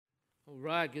All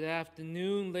right, good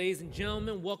afternoon, ladies and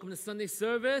gentlemen. Welcome to Sunday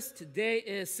service. Today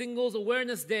is Singles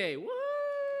Awareness Day. Woo!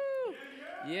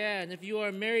 Yeah, and if you are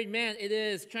a married man, it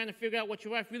is trying to figure out what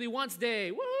your wife really wants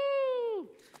day. Woo!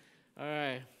 All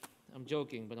right, I'm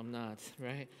joking, but I'm not,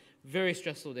 right? Very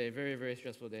stressful day, very, very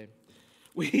stressful day.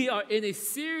 We are in a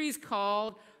series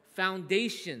called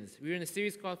Foundations. We're in a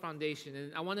series called Foundation,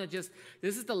 and I want to this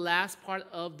is the last part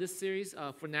of this series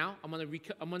for now. I'm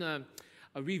going to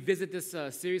revisit this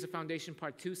series of Foundation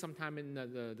Part 2 sometime in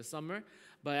the summer.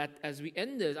 But as we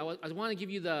end this, I want to give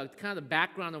you the kind of the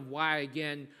background of why,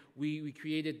 again, we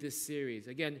created this series.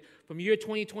 Again, from year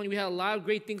 2020, we had a lot of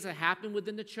great things that happened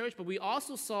within the church, but we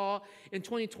also saw in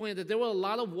 2020 that there were a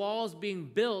lot of walls being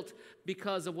built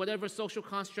because of whatever social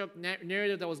construct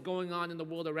narrative that was going on in the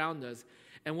world around us.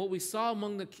 And what we saw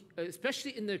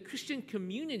especially in the Christian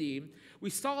community,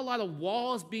 we saw a lot of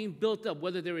walls being built up,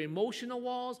 whether they were emotional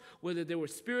walls, whether they were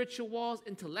spiritual walls,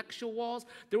 intellectual walls.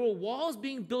 There were walls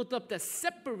being built up that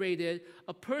separated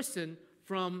a person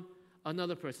from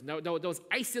another person, that was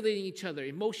isolating each other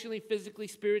emotionally, physically,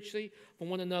 spiritually from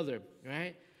one another,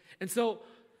 right? And so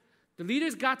the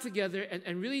leaders got together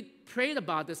and really prayed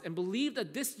about this and believed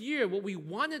that this year what we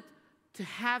wanted to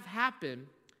have happen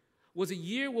was a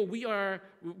year where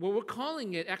we're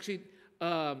calling it actually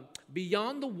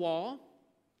Beyond the Wall,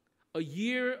 a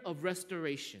year of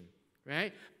restoration,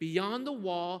 right? Beyond the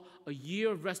Wall, a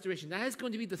year of restoration. That is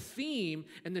going to be the theme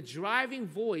and the driving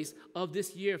voice of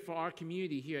this year for our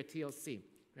community here at TLC,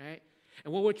 right?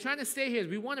 And what we're trying to say here is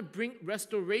we want to bring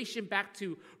restoration back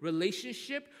to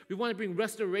relationship. We want to bring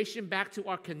restoration back to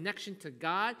our connection to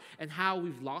God and how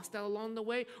we've lost that along the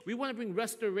way. We want to bring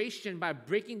restoration by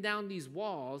breaking down these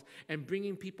walls and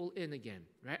bringing people in again,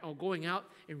 right? Or going out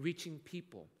and reaching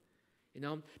people,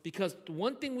 because the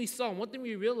one thing we saw and one thing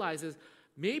we realized is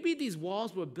maybe these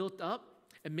walls were built up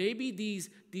and maybe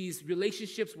these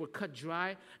relationships were cut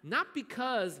dry, not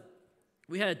because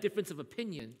we had a difference of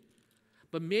opinion,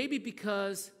 but maybe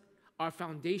because our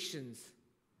foundations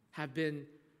have been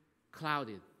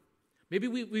clouded. Maybe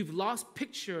we've lost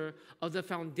picture of the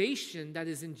foundation that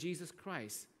is in Jesus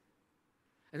Christ.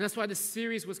 And that's why this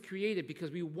series was created, because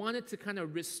we wanted to kind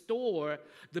of restore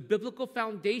the biblical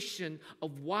foundation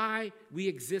of why we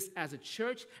exist as a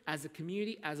church, as a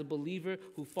community, as a believer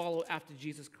who follow after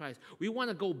Jesus Christ. We want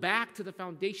to go back to the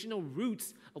foundational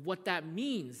roots of what that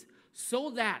means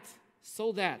so that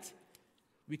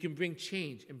we can bring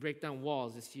change and break down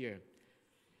walls this year.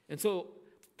 And so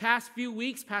past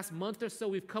month or so,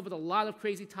 we've covered a lot of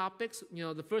crazy topics.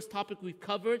 The first topic we've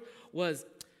covered was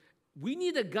we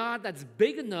need a God that's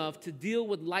big enough to deal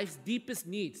with life's deepest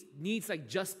needs like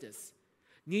justice,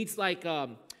 needs like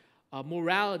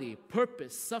morality,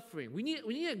 purpose, suffering. We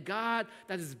need a God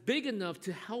that is big enough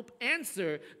to help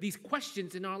answer these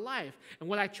questions in our life. And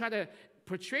what I try to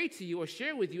portray to you or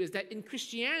share with you is that in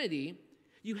Christianity,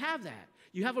 you have that.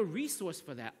 You have a resource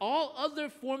for that. All other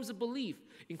forms of belief,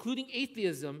 including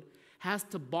atheism, has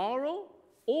to borrow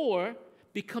or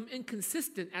become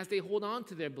inconsistent as they hold on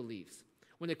to their beliefs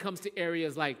when it comes to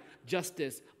areas like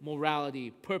justice, morality,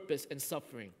 purpose, and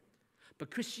suffering.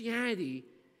 But Christianity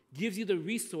gives you the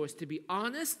resource to be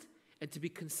honest and to be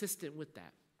consistent with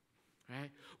that, right?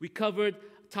 We covered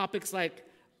topics like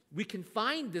we can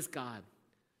find this God,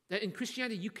 that in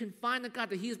Christianity you can find a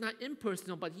God, that he is not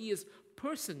impersonal, but he is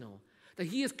personal, that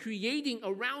he is creating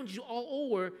around you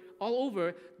all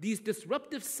over these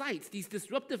disruptive sites, these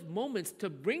disruptive moments to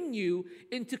bring you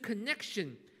into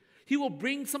connection. He will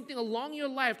bring something along your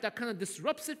life that kind of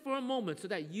disrupts it for a moment so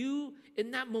that you,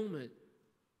 in that moment,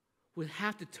 would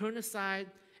have to turn aside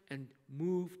and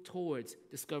move towards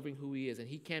discovering who he is, and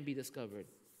he can be discovered,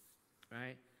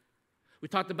 right? We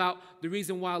talked about the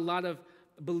reason why a lot of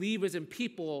believers and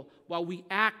people, while we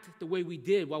act the way we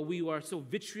did, while we were so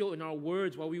vitriol in our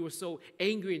words, while we were so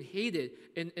angry and hated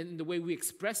in the way we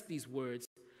expressed these words,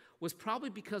 was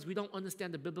probably because we don't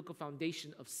understand the biblical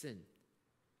foundation of sin.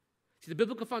 See, the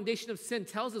biblical foundation of sin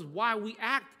tells us why we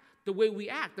act the way we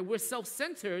act, that we're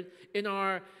self-centered in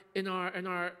our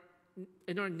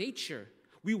nature.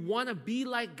 We want to be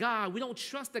like God. We don't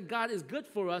trust that God is good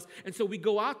for us, and so we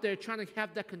go out there trying to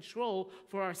have that control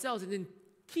for ourselves, and then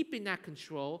keeping that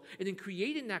control, and in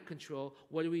creating that control,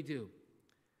 what do?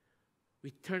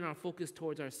 We turn our focus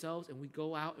towards ourselves, and we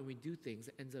go out and we do things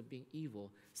that ends up being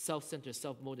evil, self-centered,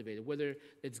 self-motivated, whether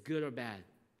it's good or bad,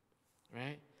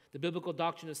 right? The biblical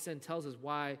doctrine of sin tells us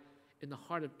why in the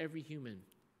heart of every human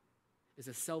is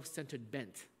a self-centered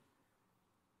bent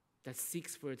that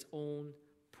seeks for its own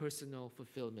personal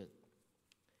fulfillment.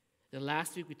 Then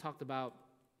last week we talked about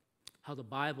how the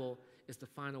Bible is the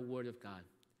final word of God.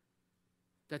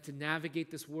 That to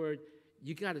navigate this word,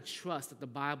 you got to trust that the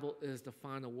Bible is the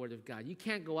final word of God. You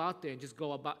can't go out there and just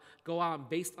go out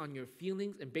based on your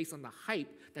feelings and based on the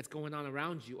hype that's going on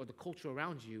around you or the culture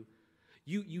around you.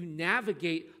 You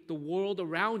navigate the world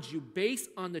around you based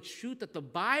on the truth that the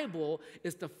Bible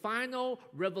is the final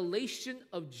revelation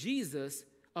of Jesus,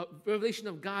 revelation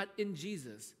of God in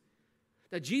Jesus.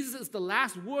 That Jesus is the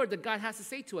last word that God has to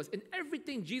say to us. In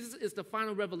everything, Jesus is the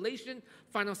final revelation,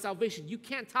 final salvation. You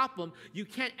can't top him. You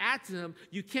can't add to him.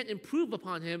 You can't improve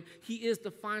upon him. He is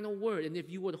the final word. And if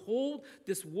you would hold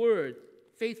this word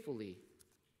faithfully,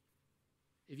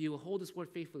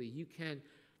 you can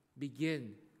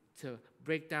begin to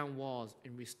break down walls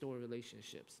and restore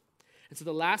relationships. And so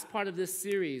the last part of this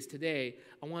series today,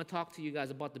 I want to talk to you guys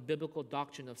about the biblical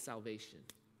doctrine of salvation.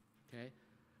 Okay?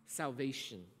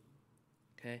 Salvation.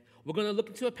 Okay? We're going to look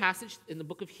into a passage in the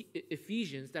book of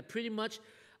Ephesians that pretty much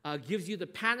gives you the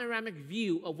panoramic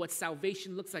view of what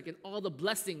salvation looks like and all the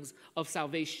blessings of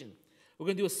salvation. We're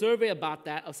going to do a survey about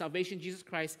that, of salvation in Jesus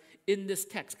Christ, in this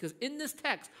text. Because in this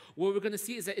text, what we're going to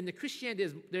see is that in the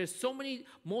Christianity, there's so many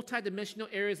multidimensional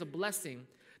areas of blessing.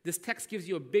 This text gives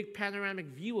you a big panoramic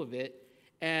view of it,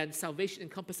 and salvation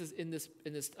encompasses in this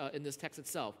text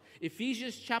itself.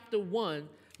 Ephesians chapter 1,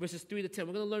 verses 3 to 10.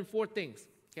 We're going to learn 4 things.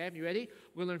 Okay, are you ready?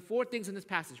 We're going to learn 4 things in this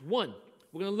passage. 1,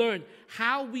 we're going to learn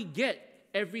how we get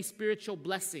every spiritual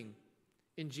blessing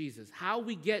in Jesus. How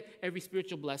we get every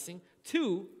spiritual blessing.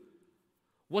 2,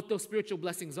 what those spiritual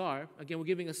blessings are. Again, we're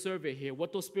giving a survey here.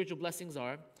 What those spiritual blessings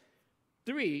are.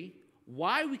 3,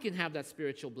 why we can have that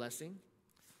spiritual blessing.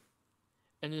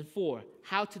 And then 4,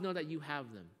 how to know that you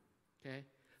have them. Okay?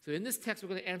 So in this text, we're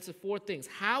going to answer 4 things.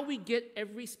 How we get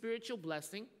every spiritual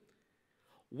blessing.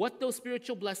 What those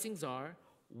spiritual blessings are.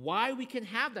 Why we can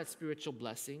have that spiritual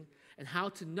blessing, and how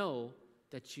to know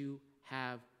that you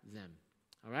have them.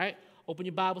 All right? Open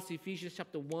your Bibles to Ephesians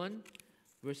chapter 1,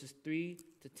 verses 3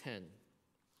 to 10.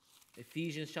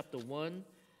 Ephesians chapter 1,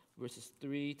 verses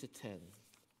 3 to 10.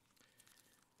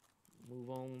 Move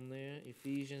on there.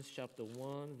 Ephesians chapter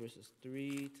 1, verses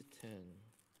 3 to 10.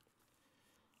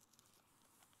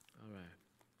 All right.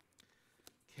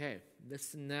 Okay,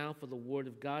 listen now for the word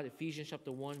of God. Ephesians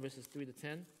chapter 1, verses 3 to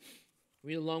 10.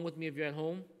 Read along with me if you're at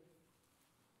home.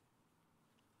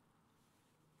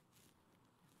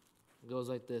 It goes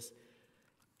like this.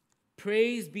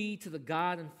 Praise be to the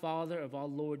God and Father of our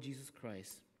Lord Jesus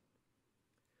Christ,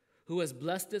 who has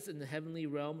blessed us in the heavenly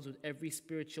realms with every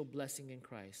spiritual blessing in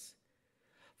Christ.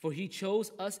 For he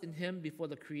chose us in him before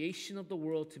the creation of the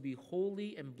world to be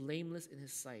holy and blameless in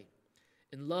his sight.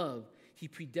 In love, he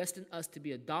predestined us to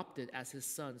be adopted as his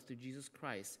sons through Jesus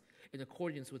Christ, in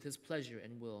accordance with his pleasure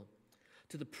and will,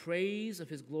 to the praise of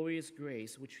his glorious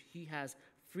grace, which he has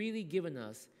freely given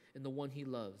us in the one he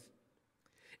loves.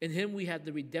 In him we have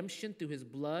the redemption through his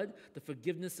blood, the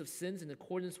forgiveness of sins in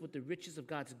accordance with the riches of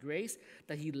God's grace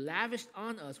that he lavished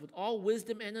on us with all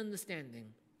wisdom and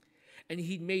understanding. And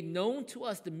he made known to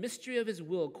us the mystery of his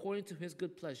will according to his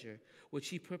good pleasure, which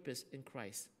he purposed in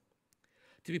Christ,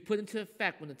 to be put into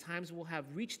effect when the times will have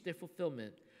reached their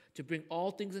fulfillment, to bring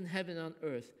all things in heaven and on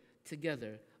earth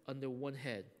together under one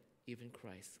head, even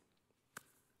Christ.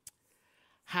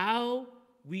 How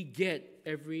we get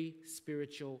every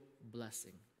spiritual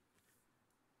blessing.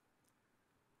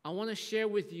 I want to share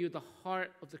with you the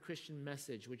heart of the Christian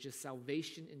message, which is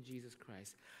salvation in Jesus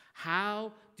Christ.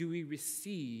 How do we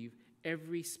receive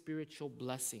every spiritual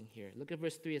blessing here? Look at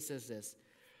verse 3. It says this.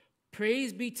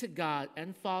 Praise be to God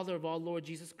and Father of our Lord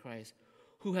Jesus Christ,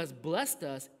 who has blessed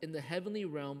us in the heavenly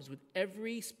realms with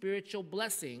every spiritual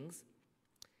blessings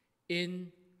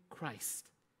in Christ.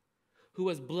 Who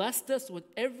has blessed us with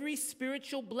every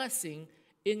spiritual blessing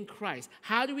in Christ.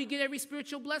 How do we get every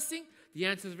spiritual blessing? The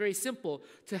answer is very simple.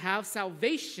 To have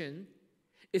salvation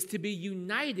is to be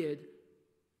united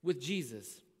with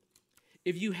Jesus.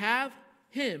 If you have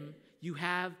him, you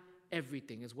have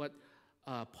everything, is what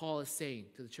Paul is saying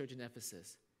to the church in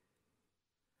Ephesus.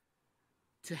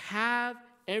 To have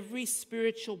every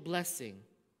spiritual blessing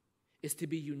is to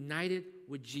be united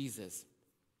with Jesus.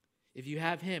 If you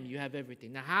have him, you have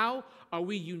everything. Now, how are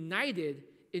we united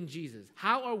in Jesus?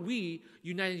 How are we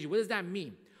united in Jesus? What does that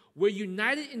mean? We're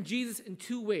united in Jesus in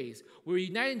 2 ways. We're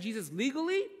united in Jesus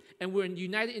legally, and we're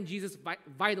united in Jesus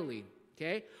vitally.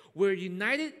 Okay? We're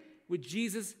united with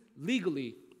Jesus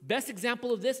legally. Best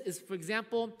example of this is, for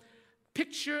example,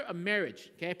 picture a marriage.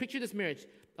 Okay? Picture this marriage.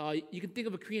 You can think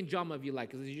of a Korean drama if you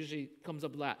like, because it usually comes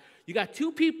up a lot. You got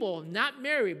 2 people not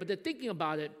married, but they're thinking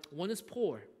about it. One is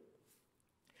poor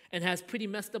and has pretty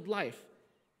messed up life.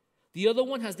 The other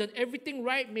one has done everything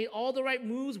right, made all the right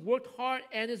moves, worked hard,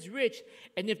 and is rich.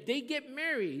 And if they get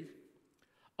married,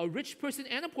 a rich person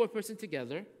and a poor person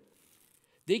together,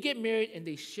 They get married and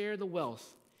they share the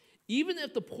wealth. Even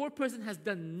if the poor person has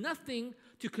done nothing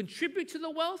to contribute to the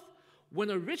wealth, when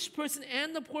a rich person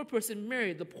and the poor person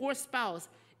marry, the poor spouse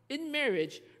in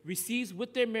marriage receives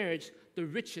with their marriage the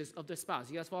riches of their spouse.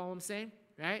 You guys follow what I'm saying?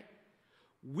 Right?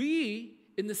 We,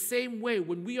 in the same way,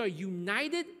 when we are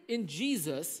united in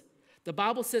Jesus, the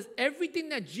Bible says everything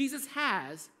that Jesus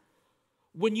has,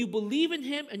 when you believe in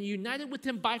him and you're united with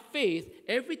him by faith,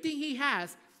 everything he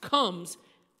has comes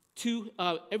to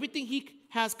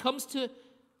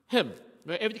him.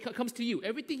 Right? Everything comes to you.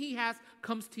 Everything he has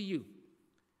comes to you.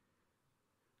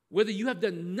 Whether you have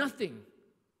done nothing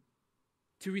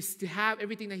to have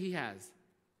everything that he has,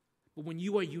 but when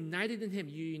you are united in him,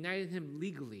 you're united in him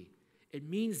legally. It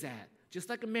means that, just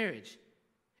like a marriage,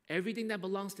 everything that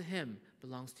belongs to him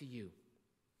belongs to you.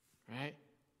 Right?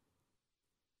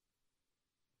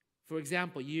 For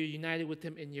example, you're united with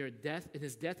him in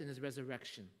his death and his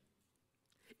resurrection.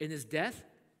 In his death,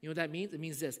 you know what that means? It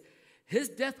means this. His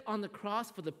death on the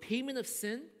cross for the payment of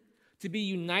sin, to be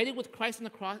united with Christ on the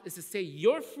cross, is to say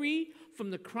you're free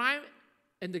from the crime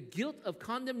and the guilt of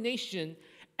condemnation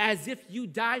as if you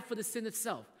died for the sin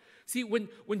itself. See, when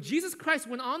Jesus Christ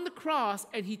went on the cross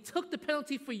and he took the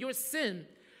penalty for your sin,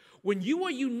 when you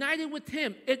are united with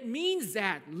him, it means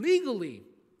that legally,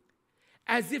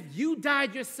 as if you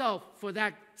died yourself for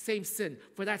that same sin,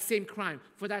 for that same crime,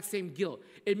 for that same guilt.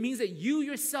 It means that you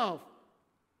yourself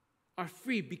are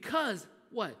free because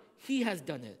what? He has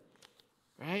done it,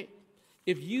 right?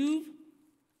 If you've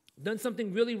done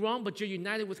something really wrong but you're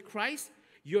united with Christ,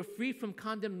 you're free from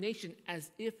condemnation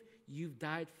as if you've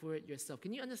died for it yourself.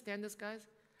 Can you understand this, guys?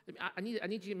 I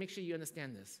need you to make sure you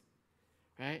understand this,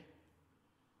 right?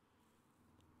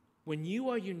 When you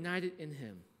are united in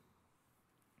him,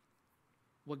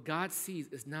 what God sees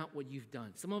is not what you've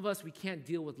done. Some of us, we can't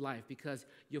deal with life because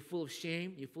you're full of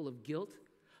shame, you're full of guilt.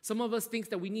 Some of us think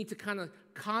that we need to kind of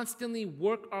constantly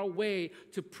work our way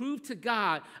to prove to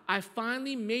God, I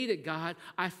finally made it, God.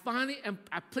 I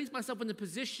placed myself in the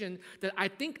position that I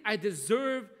think I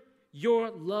deserve your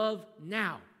love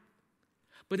now.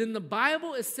 But in the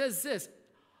Bible, it says this,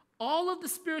 all of the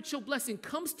spiritual blessing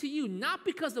comes to you not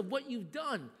because of what you've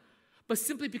done, but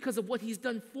simply because of what he's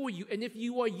done for you. And if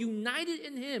you are united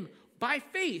in him by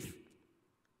faith,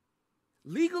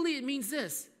 legally it means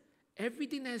this,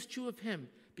 everything that is true of him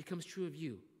becomes true of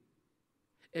you.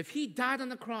 If he died on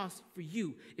the cross for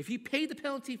you, if he paid the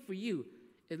penalty for you,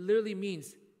 it literally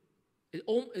means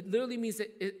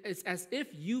that it's as if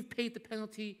you paid the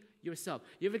penalty yourself.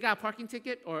 You ever got a parking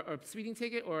ticket or a speeding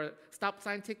ticket or a stop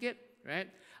sign ticket, right?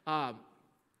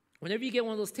 Whenever you get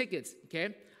one of those tickets,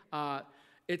 okay,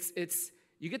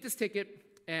 you get this ticket,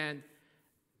 and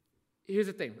here's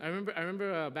the thing. I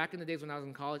remember back in the days when I was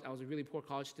in college, I was a really poor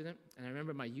college student, and I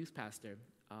remember my youth pastor,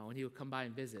 when he would come by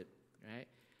and visit, right?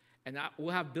 And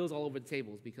we'll have bills all over the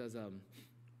tables because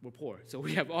we're poor. So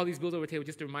we have all these bills over the table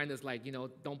just to remind us, like,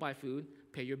 don't buy food,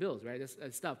 pay your bills, right?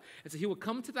 That's stuff. And so he would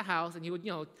come to the house, and he would,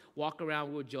 walk around,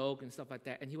 we would joke and stuff like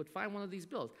that, and he would find one of these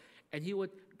bills. And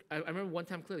I remember one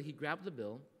time clearly, he grabbed the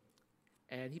bill,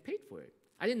 and he paid for it.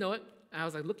 I didn't know it. I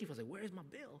was looking for it. I was like, where's my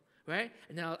bill, right?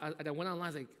 And then I went online, I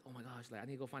was like, oh my gosh, I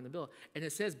need to go find the bill. And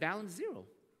it says balance 0.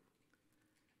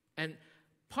 And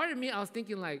part of me, I was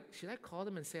thinking, should I call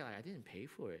them and say, I didn't pay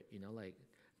for it,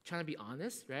 trying to be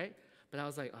honest, right? But I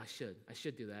was like, I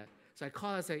should do that. So I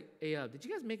called, I was like, hey, did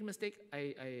you guys make a mistake?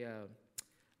 I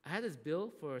had this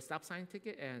bill for a stop sign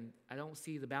ticket, and I don't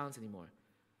see the balance anymore.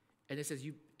 And it says,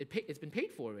 it's been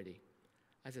paid for already.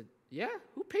 I said, yeah,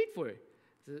 who paid for it?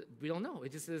 I said, we don't know.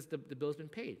 It just says the bill's been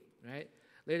paid, right?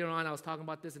 Later on, I was talking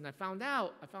about this, and I found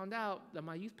out that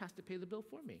my youth pastor paid the bill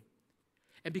for me.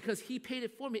 And because he paid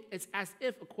it for me, it's as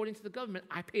if, according to the government,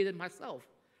 I paid it myself.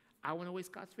 I went away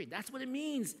scot-free. That's what it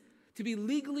means to be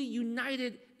legally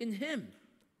united in him.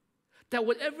 That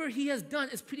whatever he has done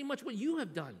is pretty much what you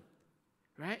have done,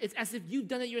 right? It's as if you've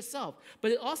done it yourself.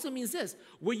 But it also means this.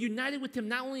 We're united with him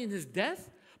not only in his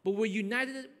death, but we're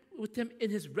united with him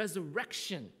in his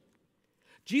resurrection.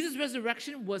 Jesus'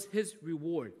 resurrection was his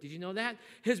reward. Did you know that?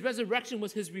 His resurrection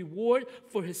was his reward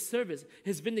for his service,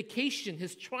 his vindication,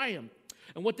 his triumph.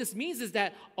 And what this means is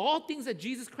that all things that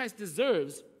Jesus Christ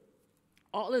deserves,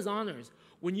 all his honors,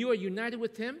 when you are united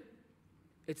with him,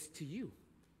 it's to you.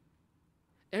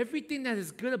 Everything that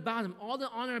is good about him, all the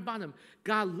honor about him,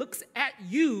 God looks at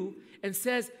you and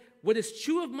says, what is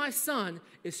true of my son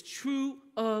is true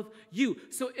of you.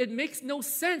 So it makes no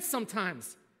sense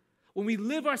sometimes when we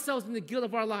live ourselves in the guilt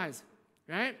of our lives,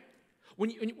 right?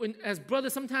 When as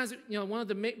brothers, sometimes, one of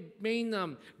the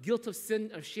main guilt of sin,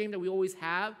 of shame that we always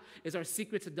have is our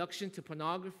secret seduction to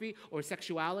pornography or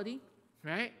sexuality,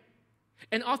 right?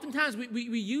 And oftentimes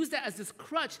we use that as this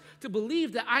crutch to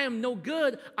believe that I am no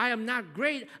good, I am not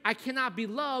great, I cannot be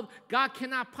loved, God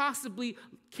cannot possibly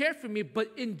care for me.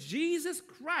 But in Jesus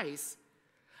Christ,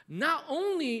 not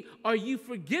only are you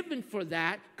forgiven for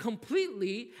that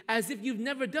completely, as if you've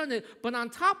never done it, but on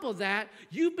top of that,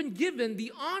 you've been given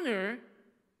the honor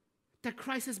that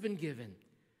Christ has been given.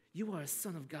 You are a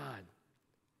son of God.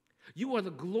 You are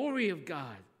the glory of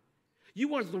God.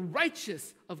 You are the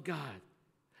righteous of God.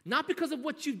 Not because of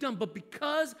what you've done, but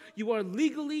because you are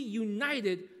legally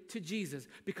united to Jesus,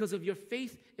 because of your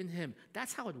faith in him.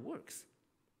 That's how it works.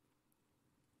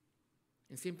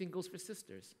 And same thing goes for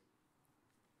sisters.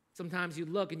 Sometimes you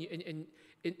look and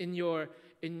in your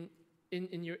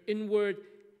inward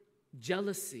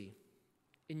jealousy,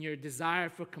 in your desire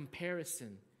for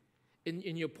comparison,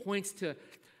 in your points to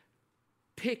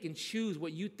pick and choose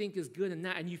what you think is good and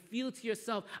not, and you feel to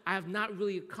yourself, I have not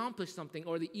really accomplished something,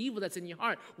 or the evil that's in your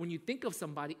heart when you think of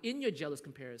somebody in your jealous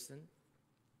comparison.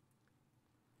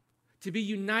 To be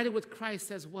united with Christ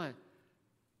says what?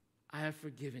 I have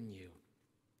forgiven you.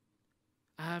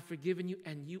 I have forgiven you,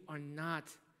 and you are not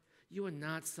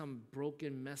some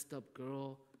broken, messed up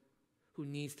girl who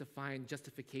needs to find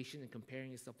justification in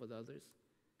comparing yourself with others.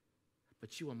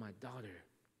 But you are my daughter.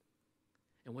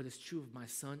 And what is true of my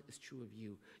son is true of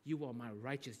you. You are my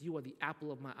righteous. You are the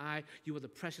apple of my eye. You are the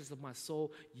precious of my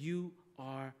soul. You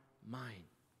are mine.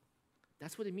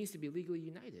 That's what it means to be legally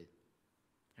united.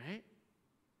 Right?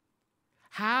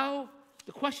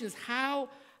 The question is how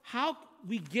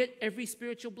we get every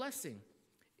spiritual blessing.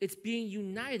 It's being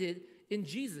united in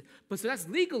Jesus. But so that's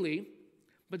legally,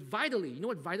 but vitally. You know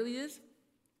what vitally is?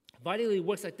 Vitally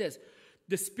works like this.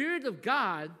 The Spirit of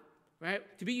God, right?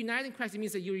 To be united in Christ, it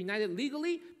means that you're united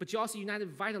legally, but you're also united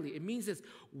vitally. It means this.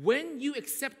 When you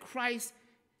accept Christ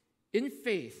in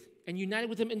faith and united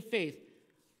with him in faith,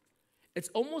 it's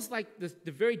almost like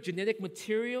the very genetic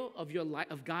material of your life,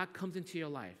 of God, comes into your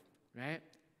life, right?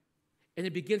 And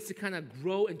it begins to kind of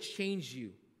grow and change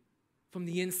you from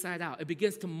the inside out. It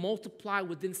begins to multiply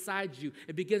within inside you.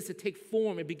 It begins to take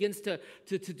form. It begins to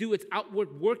do its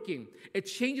outward working. It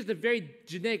changes the very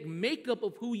genetic makeup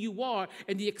of who you are,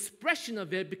 and the expression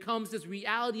of it becomes this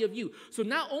reality of you. So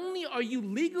not only are you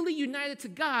legally united to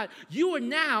God, you are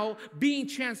now being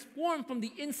transformed from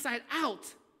the inside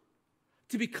out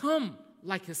to become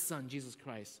like his son, Jesus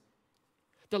Christ.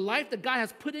 The life that God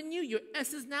has put in you, your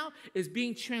essence now, is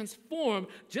being transformed,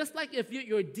 just like if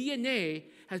your DNA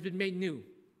has been made new,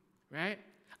 right?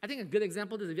 I think a good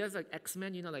example is if you have like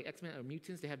X-Men, like X-Men are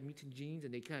mutants, they have mutant genes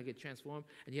and they kind of get transformed,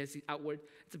 and you have to see outward.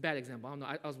 It's a bad example. I don't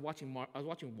know. I was watching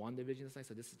WandaVision this night,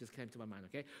 so this just came to my mind,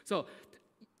 okay? So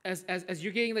as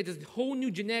you're getting like this whole new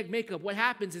genetic makeup, what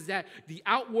happens is that the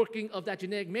outworking of that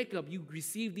genetic makeup, you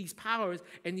receive these powers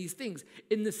and these things.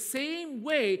 In the same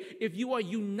way, if you are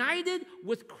united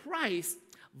with Christ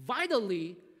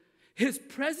vitally, his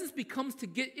presence becomes to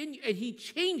get in you and he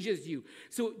changes you.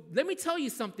 So let me tell you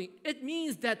something. It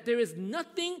means that there is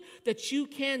nothing that you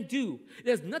can do.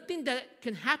 There's nothing that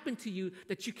can happen to you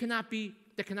that cannot be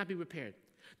repaired.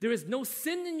 There is no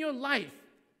sin in your life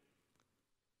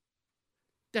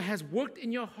that has worked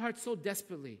in your heart so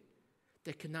desperately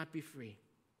that cannot be free.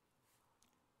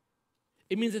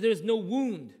 It means that there is no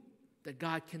wound that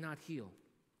God cannot heal.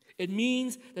 It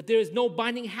means that there is no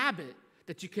binding habit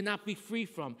that you cannot be free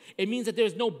from. It means that there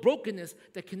is no brokenness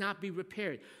that cannot be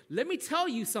repaired. Let me tell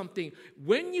you something.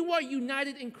 When you are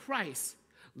united in Christ,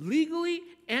 legally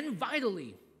and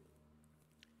vitally,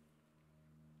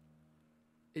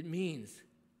 it means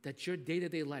that your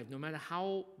day-to-day life, no matter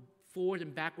how forward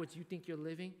and backwards you think you're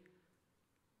living,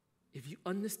 if you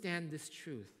understand this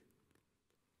truth,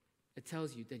 it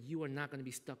tells you that you are not going to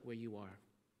be stuck where you are.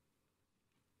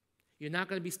 You're not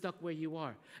going to be stuck where you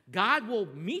are. God will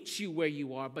meet you where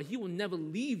you are, but he will never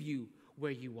leave you where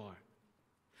you are.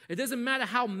 It doesn't matter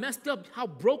how messed up, how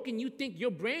broken you think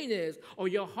your brain is or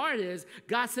your heart is.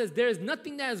 God says there is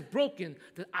nothing that is broken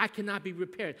that I cannot be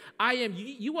repaired.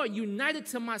 You are united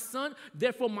to my son,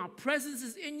 therefore my presence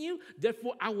is in you,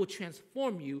 therefore I will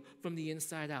transform you from the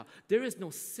inside out. There is no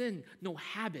sin, no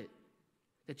habit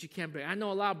that you can't break. I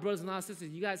know a lot of brothers and a lot of sisters,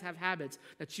 you guys have habits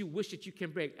that you wish that you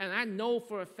can break. And I know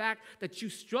for a fact that you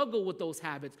struggle with those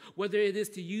habits, whether it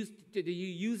is you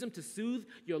use them to soothe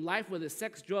your life, whether it's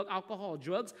sex, drug, alcohol,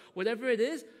 drugs, whatever it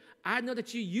is. I know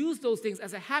that you use those things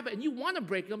as a habit and you want to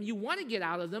break them, you want to get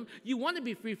out of them, you want to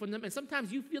be free from them, and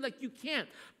sometimes you feel like you can't.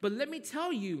 But let me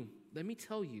tell you,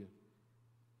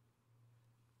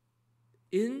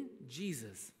 in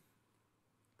Jesus,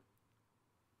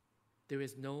 there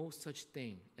is no such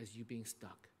thing as you being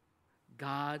stuck.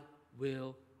 God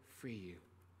will free you.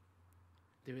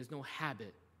 There is no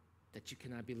habit that you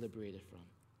cannot be liberated from.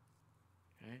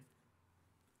 Right?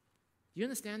 Do you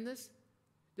understand this?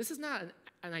 This is not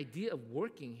an idea of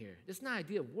working here. This is not an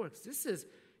idea of works. This is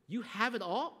you have it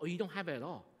all or you don't have it at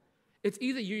all. It's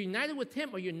either you're united with him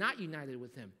or you're not united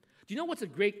with him. Do you know what's a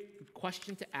great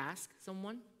question to ask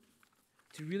someone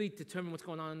to really determine what's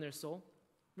going on in their soul?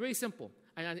 Really simple.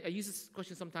 I use this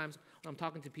question sometimes when I'm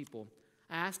talking to people.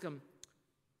 I ask them,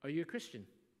 are you a Christian?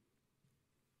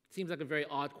 Seems like a very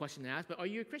odd question to ask, but are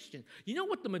you a Christian? You know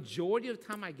what the majority of the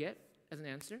time I get as an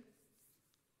answer?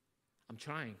 I'm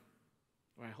trying,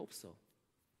 or I hope so,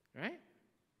 right?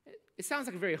 It sounds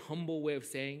like a very humble way of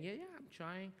saying, yeah, I'm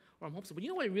trying, or I'm hoping so. But you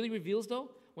know what it really reveals, though,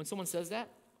 when someone says that?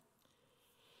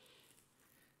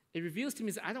 It reveals to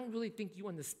me that I don't really think you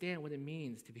understand what it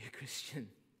means to be a Christian.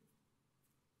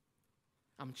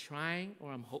 I'm trying,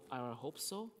 or I hope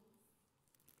so.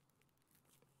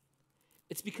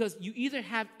 It's because you either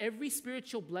have every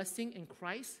spiritual blessing in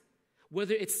Christ,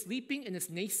 whether it's sleeping and it's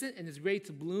nascent and it's ready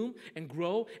to bloom and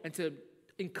grow and to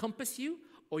encompass you,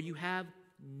 or you have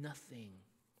nothing.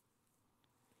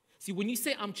 See, when you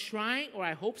say, I'm trying or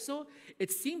I hope so,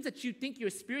 it seems that you think your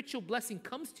spiritual blessing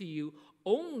comes to you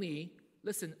only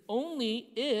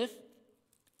if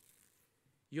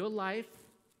your life,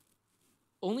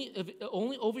 only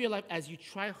over your life as you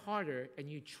try harder and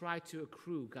you try to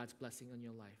accrue God's blessing on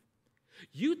your life.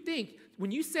 You think,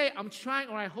 when you say, I'm trying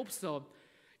or I hope so,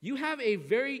 you have a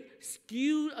very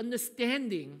skewed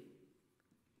understanding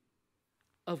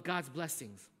of God's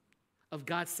blessings, of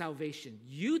God's salvation.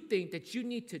 You think that you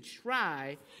need to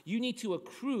try, you need to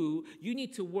accrue, you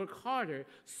need to work harder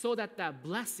so that that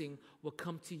blessing will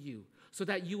come to you, so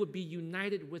that you would be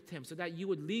united with him, so that you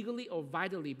would legally or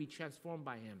vitally be transformed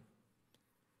by him.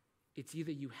 It's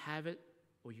either you have it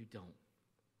or you don't.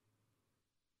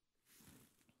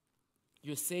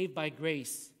 You're saved by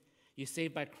grace. You're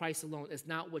saved by Christ alone. It's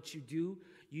not what you do.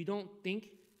 You don't think,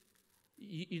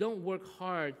 you don't work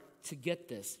hard to get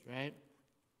this, right?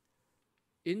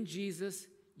 In Jesus,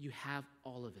 you have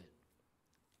all of it.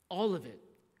 All of it.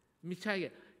 Let me tell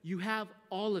you, you have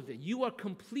all of it. You are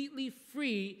completely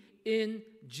free in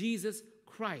Jesus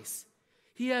Christ.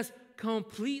 He has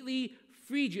completely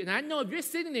freed you. And I know if you're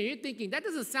sitting there, you're thinking, that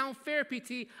doesn't sound fair,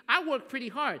 PT. I work pretty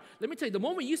hard. Let me tell you, the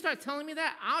moment you start telling me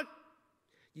that,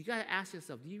 you got to ask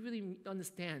yourself, do you really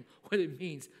understand what it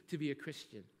means to be a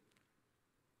Christian?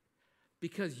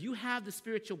 Because you have the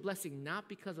spiritual blessing not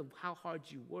because of how hard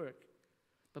you work,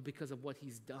 but because of what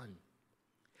he's done.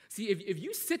 See, if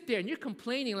you sit there and you're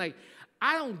complaining like,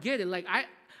 I don't get it, like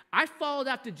I followed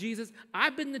after Jesus,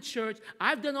 I've been to church,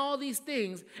 I've done all these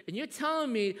things, and you're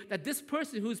telling me that this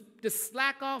person who's the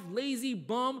slack-off, lazy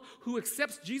bum who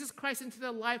accepts Jesus Christ into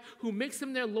their life, who makes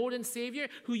him their Lord and Savior,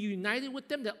 who united with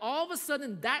them, that all of a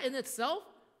sudden that in itself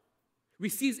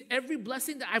receives every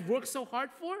blessing that I've worked so hard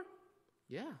for?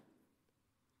 Yeah.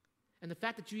 And the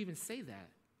fact that you even say that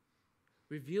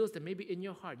reveals that maybe in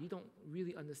your heart you don't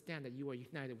really understand that you are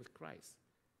united with Christ.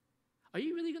 Are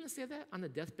you really going to say that on the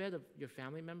deathbed of your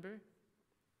family member?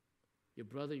 Your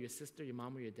brother, your sister, your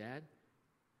mom, or your dad?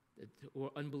 Who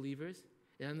are unbelievers?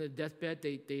 And on the deathbed,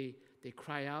 they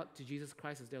cry out to Jesus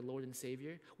Christ as their Lord and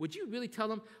Savior? Would you really tell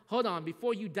them, hold on,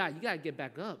 before you die, you got to get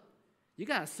back up. You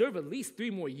got to serve at least 3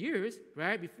 more years,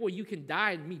 right, before you can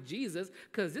die and meet Jesus,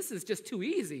 because this is just too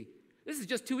easy. This is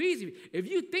just too easy. If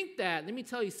you think that, let me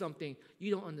tell you something,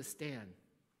 you don't understand.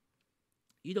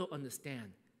 You don't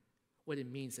understand what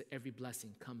it means that every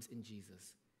blessing comes in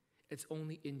Jesus. It's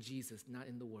only in Jesus, not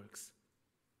in the works.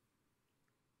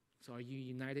 So are you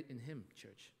united in him,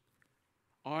 church?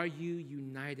 Are you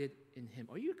united in him?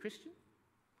 Are you a Christian?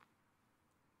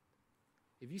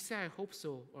 If you say, I hope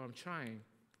so, or I'm trying,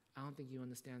 I don't think you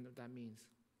understand what that means.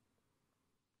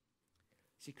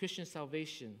 See, Christian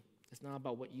salvation is not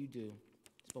about what you do.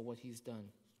 It's about what he's done.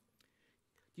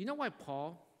 Do you know why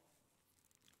Paul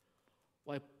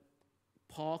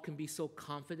can be so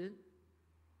confident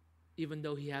even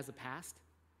though he has a past?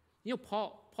 You know,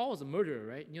 Paul was a murderer,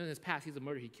 right? You know, in his past, he's a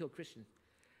murderer. He killed Christians.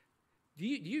 Do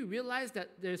you realize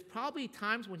that there's probably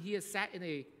times when he has sat in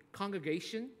a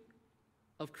congregation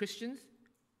of Christians,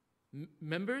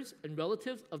 members and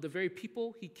relatives of the very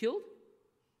people he killed?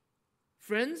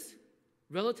 Friends,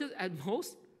 relatives at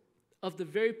most, of the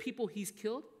very people he's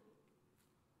killed?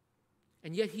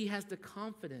 And yet he has the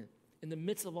confidence in the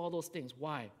midst of all those things.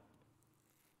 Why?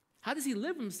 How does he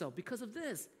live himself? Because of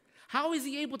this. How is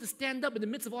he able to stand up in the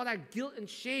midst of all that guilt and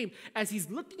shame as he's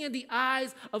looking in the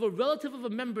eyes of a relative of a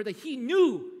member that he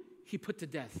knew he put to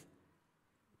death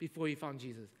before he found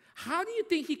Jesus? How do you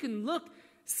think he can look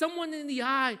someone in the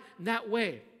eye that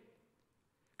way?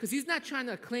 Because he's not trying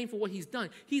to claim for what he's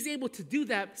done. He's able to do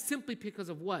that simply because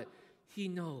of what? he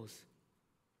knows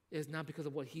it is not because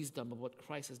of what he's done, but what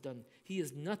Christ has done. He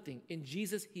is nothing. In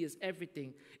Jesus, he is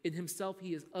everything. In himself,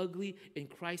 he is ugly. In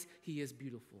Christ, he is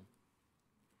beautiful.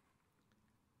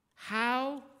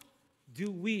 How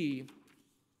do we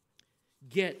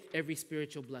get every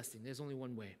spiritual blessing? There's only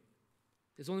one way.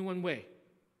 There's only one way.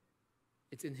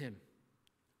 It's in him.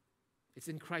 It's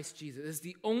in Christ Jesus. It's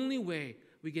the only way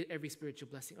we get every spiritual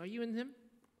blessing. Are you in him?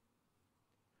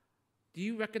 Do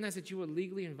you recognize that you are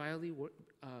legally and vitally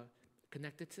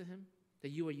connected to him? That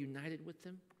you are united with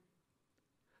him?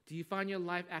 Do you find your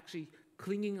life actually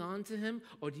clinging on to him?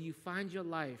 Or do you find your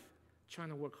life trying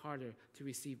to work harder to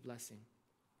receive blessing?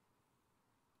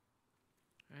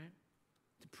 Right?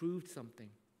 To prove something.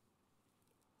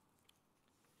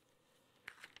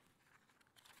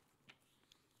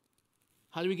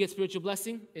 How do we get spiritual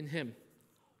blessing? In him.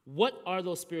 What are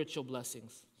those spiritual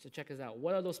blessings? So check this out.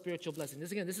 What are those spiritual blessings?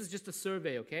 This is just a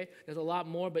survey, okay? There's a lot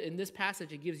more, but in this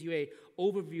passage, it gives you a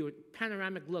overview, a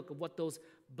panoramic look of what those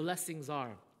blessings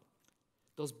are.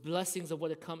 Those blessings of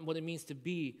what it means to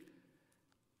be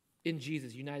in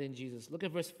Jesus, united in Jesus. Look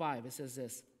at verse 5. It says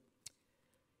this.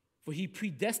 For he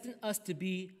predestined us to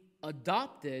be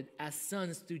adopted as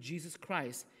sons through Jesus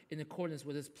Christ in accordance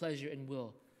with his pleasure and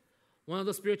will. One of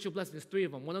those spiritual blessings, there's three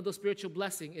of them. One of those spiritual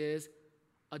blessings is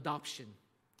adoption.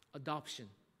 Adoption.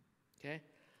 Okay?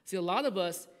 See, a lot of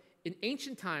us in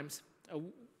ancient times,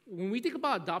 when we think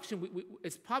about adoption,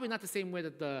 it's probably not the same way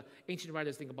that the ancient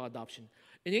writers think about adoption.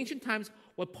 In ancient times,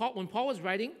 when Paul was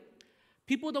writing,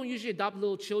 people don't usually adopt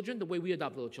little children the way we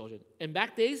adopt little children. In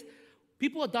back days,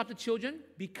 people adopted children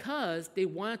because they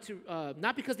wanted to,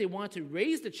 not because they wanted to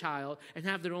raise the child and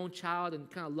have their own child and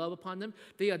kind of love upon them.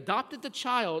 They adopted the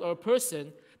child or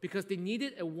person because they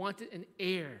needed and wanted an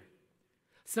heir,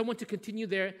 someone to continue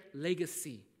their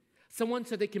legacy, someone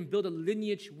so they can build a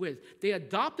lineage with. They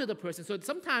adopted a person. So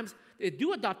sometimes they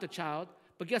do adopt a child,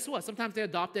 but guess what? Sometimes they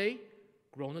adopt a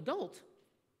grown adult.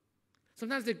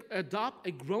 Sometimes they adopt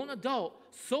a grown adult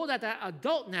so that that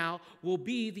adult now will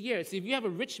be the heir. See, if you have a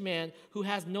rich adult who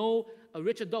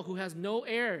has no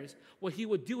heirs, what he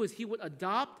would do is he would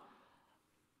adopt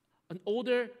an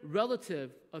older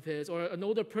relative of his or an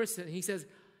older person. And he says,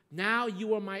 now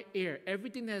you are my heir.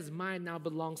 Everything that is mine now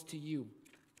belongs to you.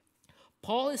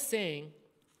 Paul is saying,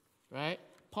 right?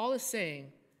 Paul is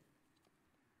saying,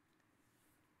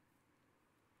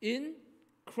 in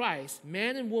Christ,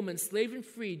 man and woman, slave and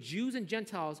free, Jews and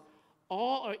Gentiles,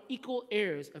 all are equal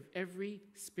heirs of every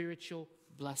spiritual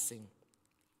blessing.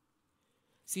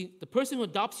 See, the person who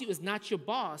adopts you is not your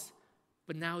boss,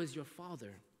 but now is your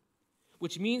father,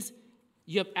 which means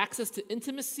you have access to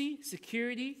intimacy,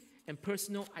 security, and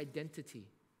personal identity.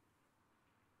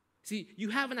 See, you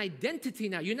have an identity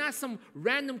now. You're not some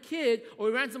random kid or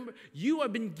you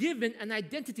have been given an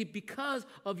identity because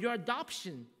of your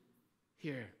adoption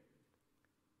here.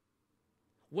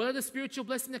 What are the spiritual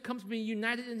blessings that comes from being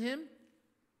united in him?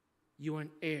 You are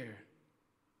an heir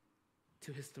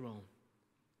to his throne.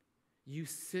 You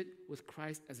sit with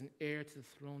Christ as an heir to the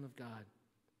throne of God.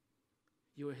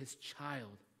 You are his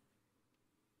child.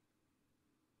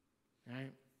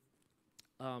 Right?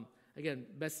 Again,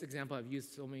 best example I've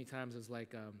used so many times is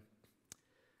like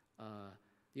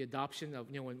the adoption of,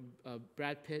 when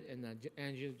Brad Pitt and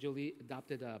Angelina Jolie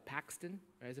adopted Paxton,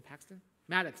 right? Is it Paxton?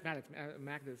 Maddox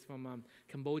from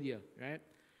Cambodia, right?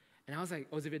 And I was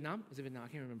like, was it Vietnam? I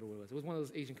can't remember what it was. It was one of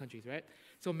those Asian countries, right?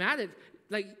 So Maddox,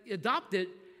 adopted,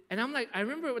 and I'm like, I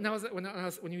remember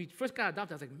when we first got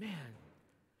adopted, I was like, man,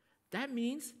 that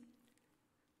means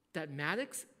that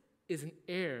Maddox is an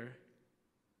heir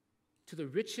to the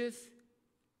riches,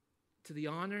 to the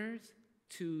honors,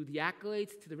 to the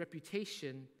accolades, to the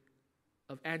reputation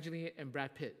of Angelina and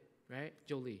Brad Pitt, right?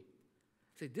 Jolie.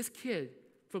 So this kid,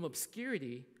 from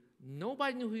obscurity,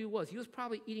 nobody knew who he was. He was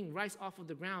probably eating rice off of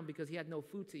the ground because he had no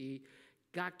food to eat.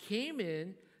 God came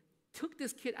in, took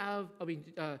this kid out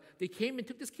they came and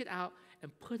took this kid out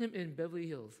and put him in Beverly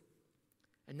Hills.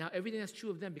 And now everything that's true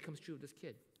of them becomes true of this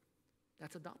kid.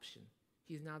 That's adoption.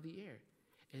 He's now the heir.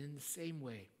 And in the same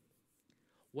way,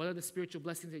 what are the spiritual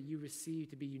blessings that you receive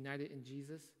to be united in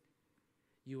Jesus?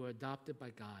 You are adopted by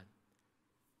God.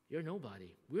 You're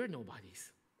nobody. We're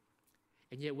nobodies.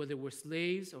 And yet, whether we're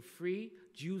slaves or free,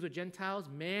 Jews or Gentiles,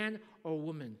 man or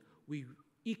woman, we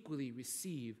equally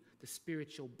receive the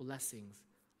spiritual blessings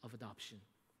of adoption.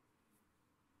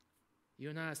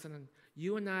 You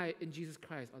and I in Jesus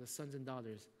Christ are the sons and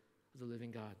daughters of the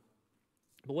living God.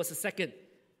 But what's the second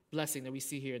blessing that we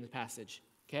see here in the passage?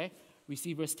 Okay? We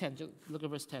see verse 10. Just look at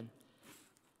verse 10.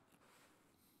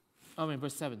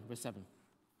 Verse 7.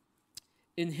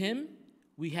 In him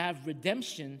we have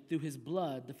redemption through his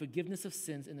blood, the forgiveness of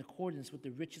sins in accordance with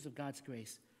the riches of God's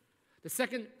grace. The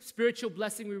second spiritual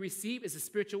blessing we receive is a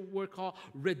spiritual word called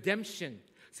redemption.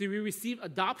 So we receive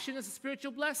adoption as a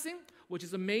spiritual blessing, which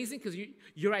is amazing because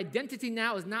your identity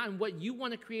now is not in what you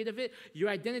want to create of it. Your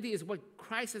identity is what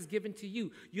Christ has given to you.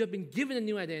 You have been given a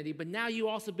new identity, but now you've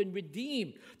also been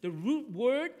redeemed. The root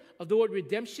word of the word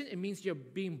redemption, it means you're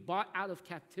being bought out of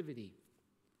captivity.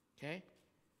 Okay?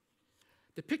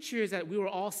 The picture is that we were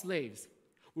all slaves.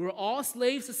 We were all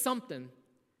slaves to something.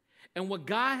 And what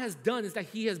God has done is that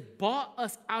he has bought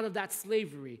us out of that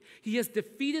slavery. He has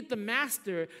defeated the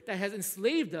master that has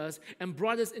enslaved us and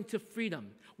brought us into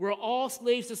freedom. We're all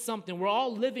slaves to something. We're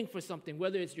all living for something,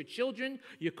 whether it's your children,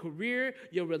 your career,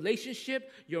 your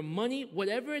relationship, your money,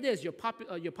 whatever it is, your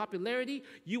popularity.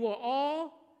 You are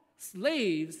all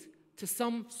slaves to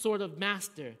some sort of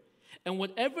master. And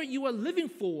whatever you are living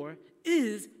for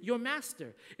is your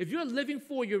master. If you're living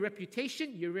for your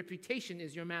reputation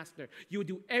is your master. You will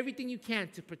do everything you can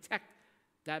to protect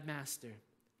that master.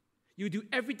 You will do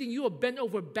everything. You will bend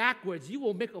over backwards. You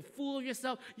will make a fool of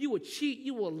yourself. You will cheat.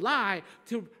 You will lie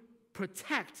to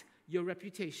protect your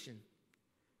reputation.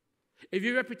 If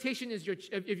your reputation is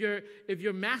if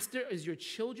your master is your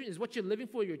children, is what you're living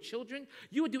for your children,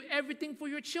 you will do everything for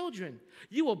your children.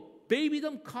 You will baby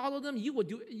them, coddle them, you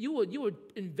will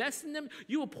invest in them,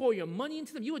 you will pour your money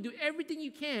into them, you will do everything you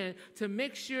can to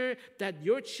make sure that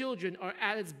your children are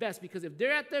at its best, because if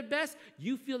they're at their best,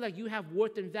 you feel like you have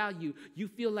worth and value. You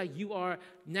feel like you are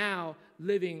now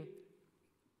living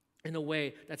in a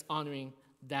way that's honoring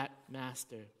that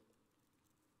master.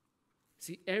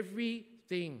 See,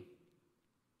 everything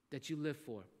that you live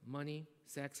for, money,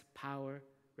 sex, power,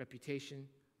 reputation,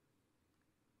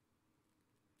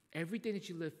 everything that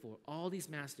you live for, all these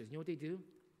masters, you know what they do?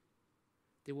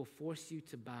 They will force you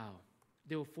to bow.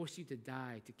 They will force you to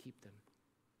die to keep them.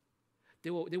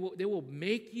 They will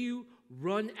make you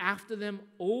run after them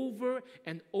over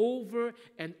and over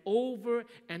and over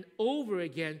and over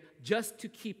again just to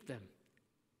keep them.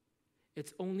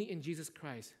 It's only in Jesus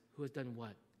Christ who has done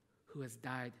what? Who has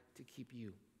died to keep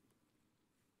you.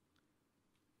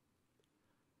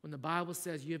 When the Bible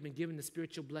says you have been given the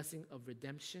spiritual blessing of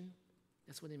redemption,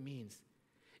 that's what it means.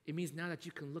 It means now that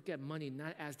you can look at money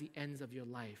not as the ends of your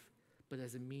life, but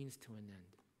as a means to an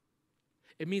end.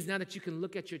 It means now that you can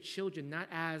look at your children not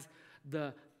as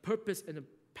the purpose and the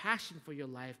passion for your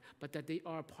life, but that they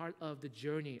are part of the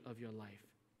journey of your life.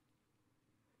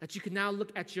 That you can now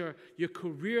look at your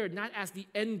career not as the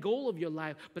end goal of your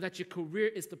life, but that your career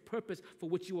is the purpose for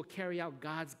which you will carry out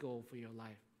God's goal for your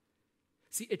life.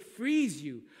 See, it frees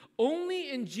you.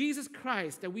 Only in Jesus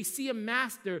Christ that we see a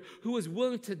master who is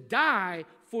willing to die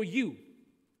for you.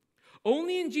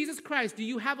 Only in Jesus Christ do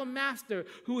you have a master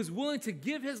who is willing to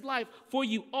give his life for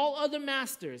you. All other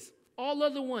masters, all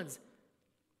other ones,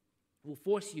 will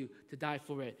force you to die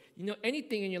for it. You know,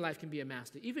 anything in your life can be a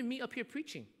master. Even me up here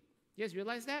preaching. You guys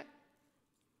realize that?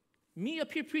 Me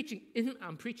up here preaching.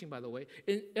 I'm preaching, by the way.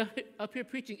 Up here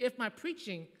preaching. If my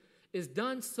preaching is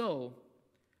done so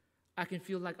I can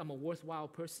feel like I'm a worthwhile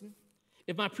person,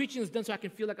 if my preaching is done so I can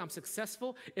feel like I'm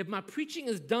successful, if my preaching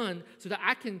is done so that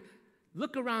I can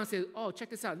look around and say, oh, check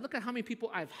this out, look at how many people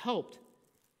I've helped,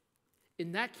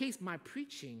 in that case, my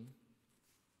preaching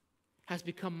has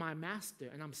become my master,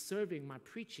 and I'm serving my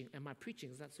preaching, and my preaching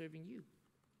is not serving you.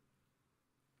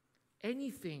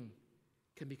 Anything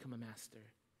can become a master.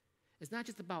 It's not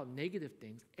just about negative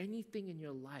things. Anything in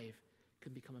your life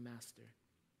can become a master.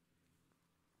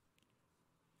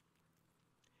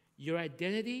 Your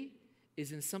identity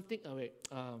is in something.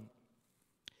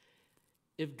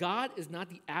 If God is not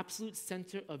the absolute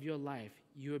center of your life,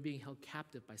 you are being held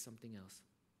captive by something else.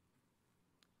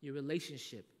 Your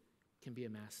relationship can be a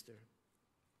master.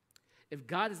 If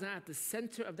God is not at the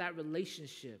center of that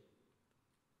relationship,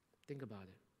 think about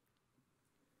it.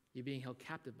 You're being held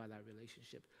captive by that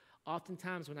relationship.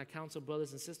 Oftentimes when I counsel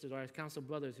brothers and sisters, or I counsel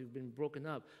brothers who've been broken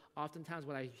up, oftentimes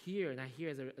what I hear, and I hear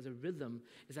as a rhythm,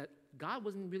 is that God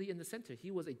wasn't really in the center. He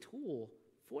was a tool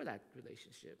for that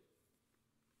relationship.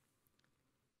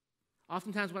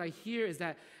 Oftentimes what I hear is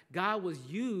that God was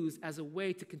used as a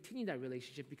way to continue that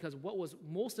relationship, because what was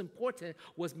most important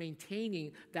was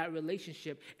maintaining that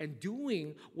relationship and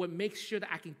doing what makes sure that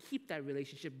I can keep that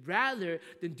relationship, rather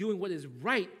than doing what is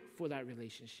right for that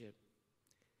relationship.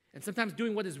 And sometimes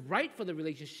doing what is right for the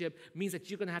relationship means that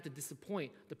you're going to have to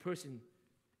disappoint the person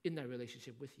in that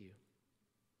relationship with you.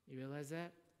 You realize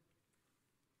that?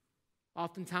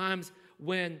 Oftentimes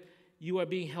when you are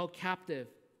being held captive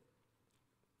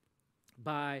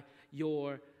by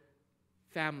your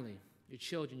family, your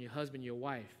children, your husband, your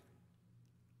wife,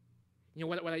 You know,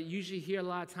 what I usually hear a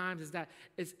lot of times is that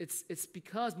it's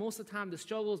because most of the time the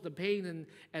struggles, the pain,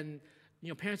 and you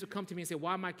know, parents would come to me and say,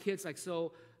 why are my kids like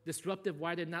so disruptive?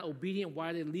 Why they're not obedient? Why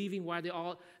are they leaving? Why are they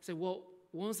all... I say, well,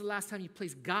 when was the last time you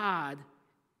placed God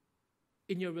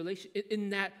in your in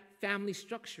that family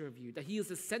structure of you, that he is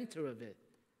the center of it?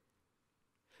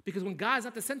 Because when God's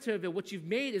not the center of it, what you've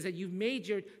made is that you've made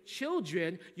your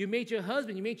children, you made your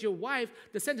husband, you made your wife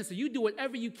the center. So you do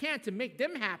whatever you can to make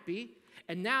them happy.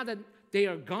 And now that they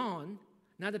are gone,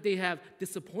 now that they have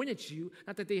disappointed you,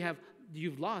 not that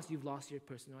you've lost your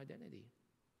personal identity.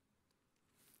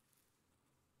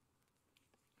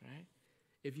 Right?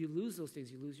 If you lose those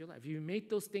things, you lose your life. If you make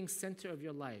those things center of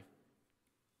your life,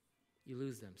 you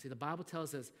lose them. See, the Bible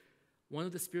tells us one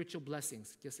of the spiritual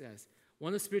blessings, just as one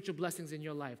of the spiritual blessings in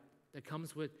your life that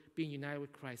comes with being united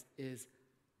with Christ is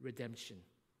redemption.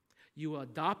 You are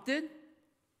adopted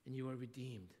and you are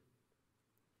redeemed.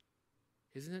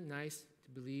 Isn't it nice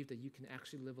to believe that you can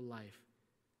actually live a life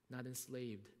not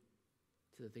enslaved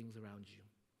to the things around you,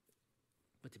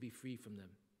 but to be free from them?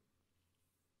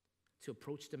 To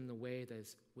approach them in a way that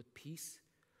is with peace,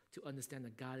 to understand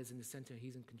that God is in the center and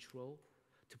he's in control,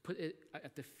 to put it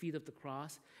at the feet of the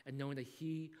cross and knowing that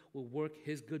he will work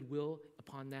his goodwill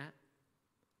upon that,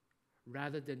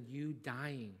 rather than you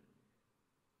dying,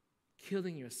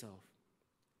 killing yourself,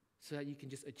 so that you can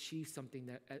just achieve something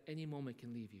that at any moment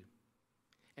can leave you,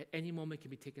 at any moment can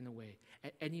be taken away,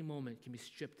 at any moment can be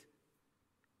stripped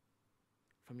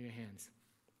from your hands.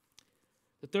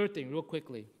 The third thing, real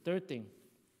quickly, what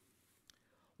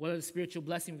are the spiritual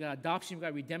blessings? We've got adoption, we've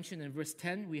got redemption. In verse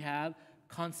 10, we have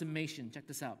consummation. Check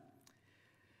this out.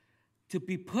 To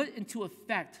be put into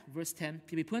effect, verse 10,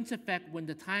 to be put into effect when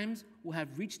the times will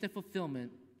have reached their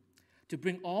fulfillment, to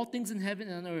bring all things in heaven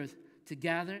and on earth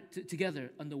together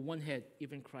under one head,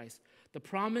 even Christ. The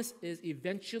promise is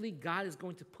eventually God is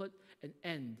going to put an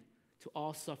end to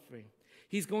all suffering.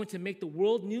 He's going to make the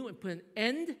world new and put an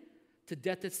end to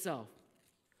death itself.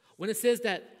 When it says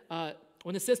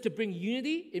to bring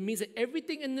unity, it means that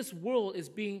everything in this world is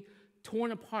being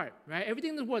torn apart, right? Everything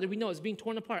in the world that we know is being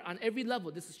torn apart on every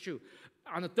level. This is true.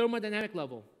 On the thermodynamic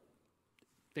level,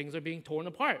 things are being torn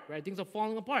apart, right? Things are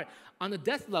falling apart. On the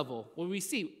death level, what we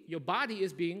see, your body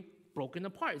is being broken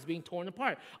apart, it's being torn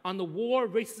apart. On the war,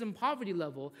 racism, poverty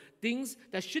level, things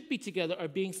that should be together are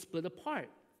being split apart.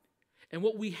 And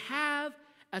what we have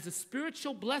as a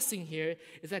spiritual blessing here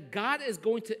is that God is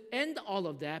going to end all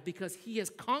of that because he has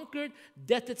conquered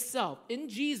death itself. In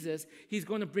Jesus, he's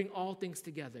going to bring all things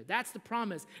together. That's the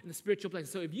promise in the spiritual blessing.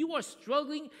 So if you are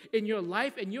struggling in your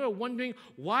life and you're wondering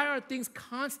why are things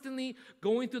constantly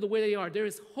going through the way they are, there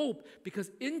is hope because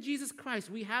in Jesus Christ,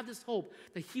 we have this hope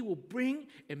that he will bring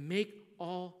and make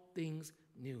all things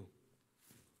new.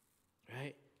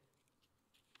 Right?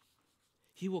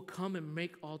 He will come and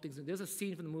make all things new. There's a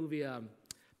scene from the movie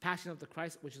Passion of the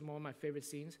Christ, which is one of my favorite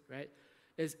scenes, right?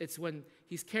 It's when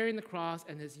he's carrying the cross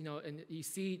and and you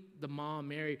see the mom,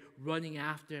 Mary, running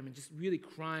after him and just really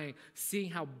crying, seeing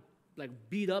how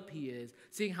beat up he is,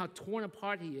 seeing how torn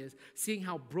apart he is, seeing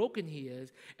how broken he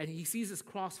is, and he sees this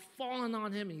cross falling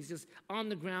on him and he's just on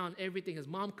the ground, everything. His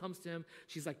mom comes to him,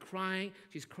 she's crying,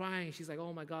 she's like,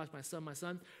 oh my gosh, my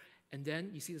son. And then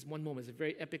you see this one moment, it's a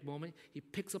very epic moment. He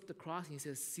picks up the cross and he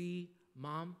says, see,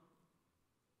 Mom,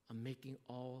 I'm making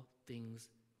all things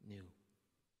new.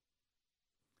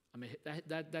 I mean,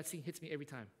 that scene hits me every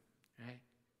time, right?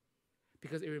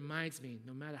 Because it reminds me,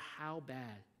 no matter how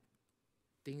bad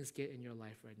things get in your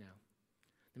life right now,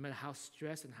 no matter how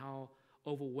stressed and how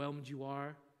overwhelmed you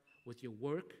are with your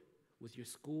work, with your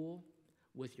school,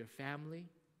 with your family,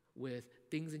 with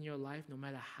things in your life, no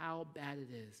matter how bad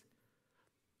it is,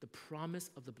 the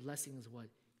promise of the blessing is what?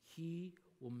 He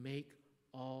will make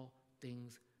all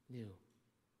things new.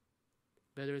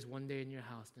 Better is one day in your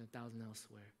house than 1,000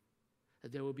 elsewhere.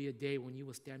 That there will be a day when you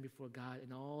will stand before God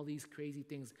and all these crazy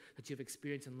things that you've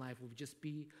experienced in life will just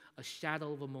be a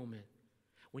shadow of a moment.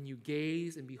 When you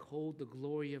gaze and behold the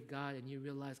glory of God and you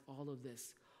realize all of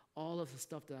this, all of the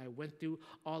stuff that I went through,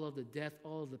 all of the death,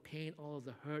 all of the pain, all of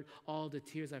the hurt, all of the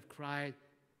tears I've cried,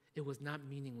 it was not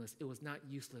meaningless. It was not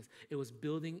useless. It was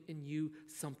building in you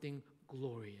something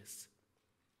glorious.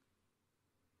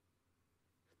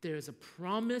 There is a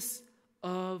promise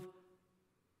of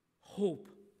hope,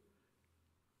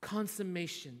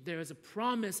 consummation. There is a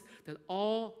promise that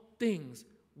all things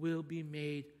will be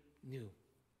made new.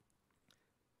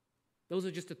 Those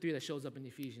are just the three that shows up in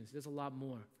Ephesians. There's a lot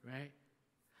more, right?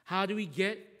 How do we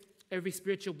get every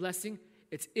spiritual blessing?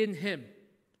 It's in him,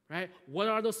 right? What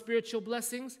are those spiritual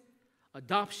blessings?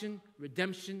 Adoption,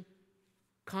 redemption,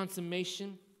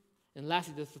 consummation. And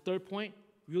lastly, that's the third point,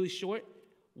 really short.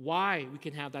 why we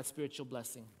can have that spiritual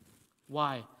blessing.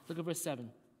 Why? Look at verse 7.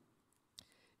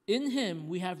 In him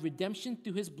we have redemption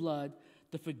through his blood,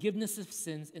 the forgiveness of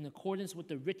sins in accordance with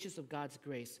the riches of God's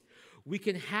grace. We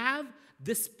can have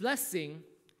this blessing,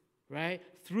 right,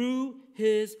 through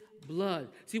his blood.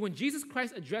 See, when Jesus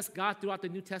Christ addressed God throughout the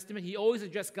New Testament, he always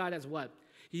addressed God as what?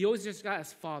 He always addressed God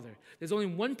as Father. There's only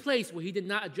one place where he did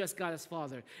not address God as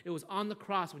Father. It was on the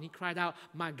cross when he cried out,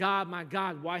 my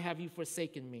God, why have you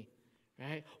forsaken me?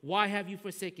 Right? Why have you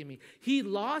forsaken me? He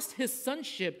lost his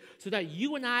sonship so that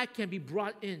you and I can be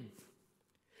brought in.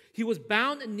 He was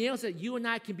bound in nails so that you and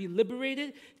I can be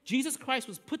liberated. Jesus Christ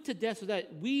was put to death so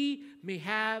that we may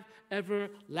have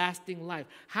everlasting life.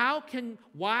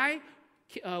 Why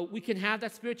we can have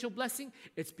that spiritual blessing?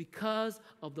 It's because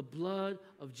of the blood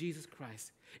of Jesus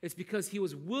Christ. It's because he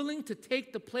was willing to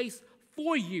take the place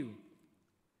for you.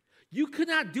 You could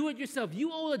not do it yourself.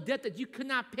 You owe a debt that you could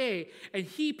not pay, and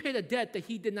he paid a debt that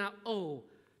he did not owe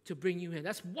to bring you in.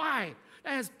 That's why.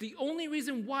 That is the only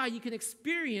reason why you can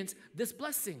experience this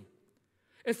blessing.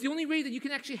 It's the only way that you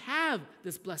can actually have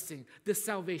this blessing, this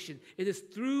salvation. It is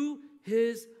through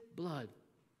his blood.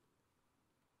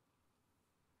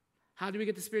 How do we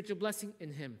get the spiritual blessing?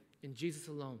 In him, in Jesus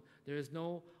alone. There is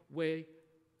no way,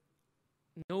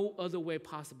 no other way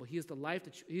possible. He is the life,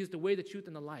 he is the way, the truth,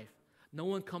 and the life. No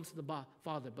one comes to the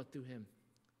Father but through him.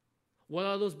 What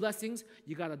are those blessings?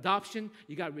 You got adoption,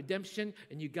 you got redemption,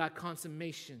 and you got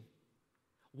consummation.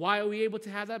 Why are we able to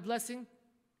have that blessing?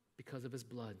 Because of his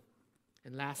blood.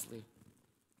 And lastly,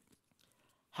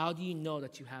 how do you know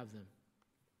that you have them?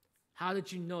 How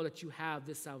did you know that you have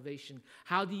this salvation?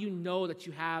 How do you know that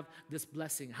you have this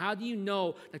blessing? How do you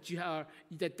know that you are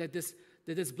that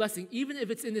this blessing, even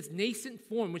if it's in its nascent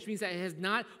form, which means that it has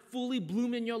not fully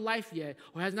bloomed in your life yet,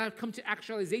 or has not come to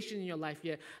actualization in your life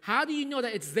yet, how do you know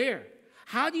that it's there?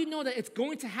 How do you know that it's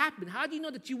going to happen? How do you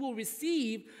know that you will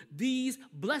receive these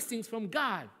blessings from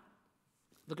God?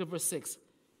 Look at verse 6.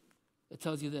 It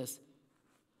tells you this.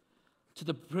 To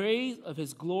the praise of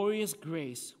his glorious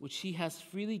grace, which he has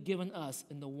freely given us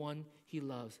in the one he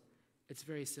loves. It's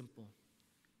very simple.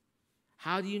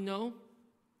 How do you know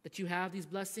that you have these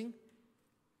blessings?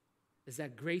 Is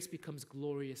that grace becomes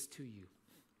glorious to you.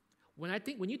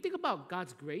 When you think about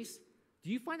God's grace, do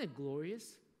you find it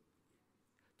glorious?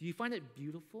 Do you find it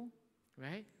beautiful?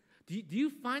 Right? Do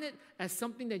you find it as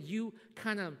something that you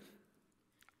kind of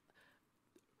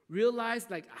realize,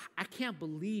 like, I can't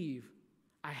believe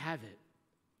I have it?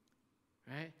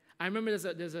 Right? I remember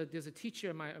there's a teacher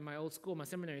in my old school, my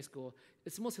seminary school.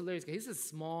 It's the most hilarious guy. He's a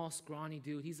small, scrawny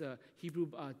dude. He's a Hebrew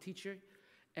teacher,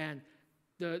 and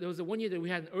there was a one year that we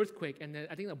had an earthquake, and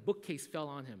I think a bookcase fell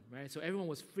on him, right? So everyone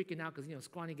was freaking out because,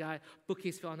 scrawny guy,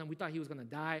 bookcase fell on him. We thought he was going to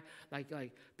die. Like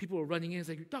people were running in. It's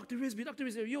like, Dr. Risby,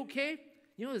 are you okay?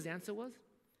 You know what his answer was?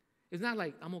 It's not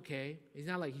like, I'm okay. It's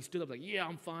not like he stood up like, yeah,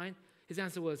 I'm fine. His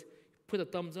answer was, put a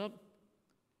thumbs up,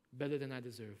 better than I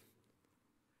deserve.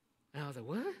 And I was like,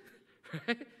 what?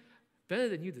 Right? Better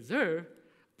than you deserve?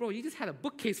 Bro, you just had a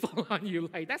bookcase fall on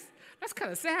you. Like, that's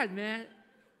kind of sad, man.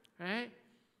 Right?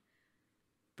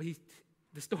 But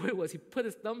the story was he put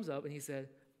his thumbs up and he said,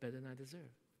 better than I deserve.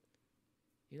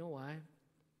 You know why?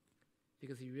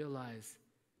 Because he realized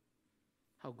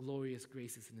how glorious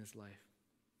grace is in his life.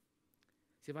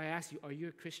 See, if I ask you, are you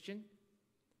a Christian?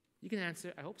 You can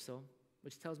answer, I hope so,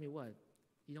 which tells me what?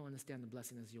 You don't understand the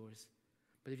blessing as yours.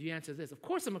 But if you answer this, of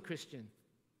course I'm a Christian,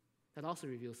 that also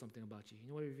reveals something about you. You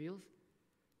know what it reveals?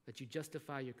 That you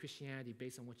justify your Christianity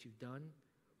based on what you've done,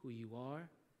 who you are,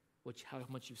 how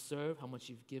much you've served, how much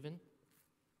you've given.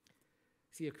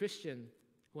 See, a Christian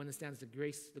who understands the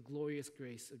grace, the glorious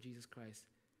grace of Jesus Christ,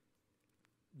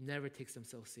 never takes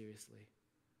themselves seriously.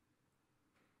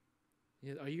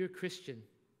 Are you a Christian?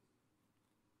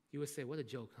 You would say, what a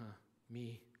joke, huh?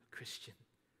 Me, a Christian.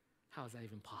 How is that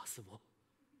even possible?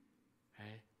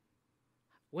 Right?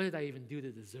 What did I even do to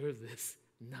deserve this?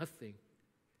 Nothing.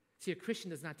 See, a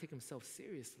Christian does not take himself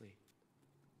seriously.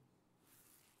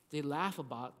 They laugh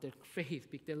about their faith.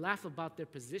 They laugh about their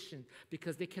position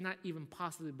because they cannot even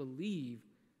possibly believe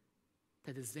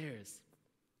that it's theirs.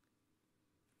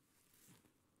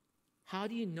 How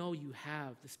do you know you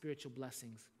have the spiritual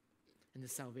blessings and the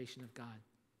salvation of God?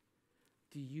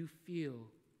 Do you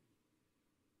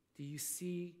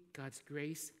see God's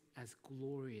grace as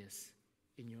glorious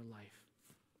in your life?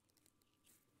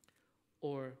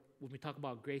 Or when we talk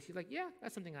about grace, you're like, yeah,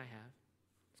 that's something I have.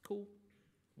 It's cool.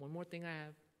 One more thing I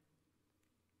have.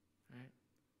 Right?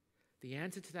 The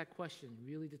answer to that question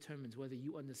really determines whether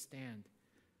you understand,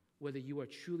 whether you are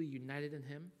truly united in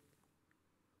him,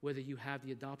 whether you have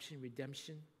the adoption,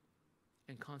 redemption,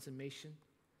 and consummation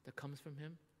that comes from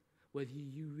him, whether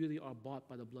you really are bought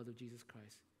by the blood of Jesus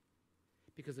Christ.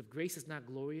 Because if grace is not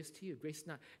glorious to you, grace is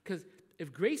not, because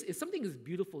if something is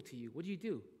beautiful to you, what do?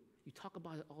 You talk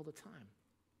about it all the time.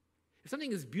 If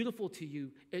something is beautiful to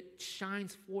you, it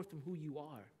shines forth from who you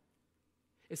are.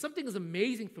 If something is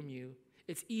amazing from you,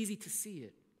 it's easy to see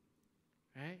it,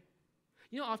 right?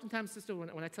 You know, oftentimes, sister,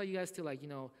 when I tell you guys to, like, you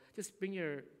know, just bring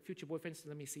your future boyfriends to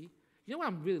let me see, you know what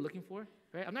I'm really looking for,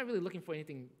 right? I'm not really looking for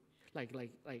anything like,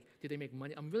 do they make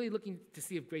money? I'm really looking to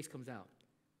see if grace comes out.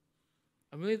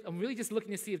 I'm really just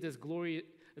looking to see if there's glory,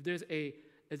 if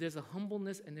there's a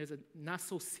humbleness and there's a not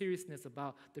so seriousness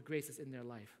about the grace that's in their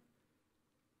life.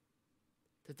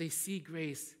 That they see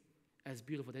grace as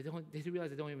beautiful. They realize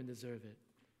they don't even deserve it.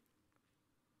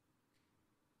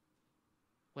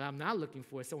 What I'm not looking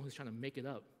for is someone who's trying to make it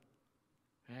up,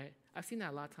 right? I've seen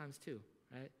that a lot of times too,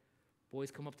 right? Boys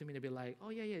come up to me and they'll be like, oh,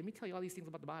 yeah, let me tell you all these things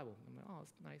about the Bible. I'm like, oh,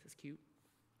 it's nice, it's cute,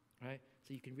 right?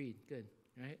 So you can read, good,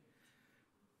 right?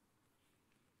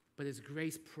 But is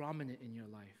grace prominent in your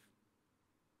life?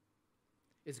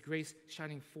 Is grace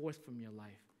shining forth from your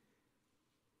life?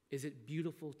 Is it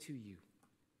beautiful to you?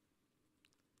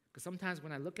 Because sometimes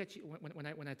when I look at you,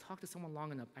 when I talk to someone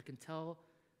long enough, I can tell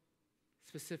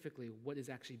specifically what is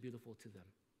actually beautiful to them.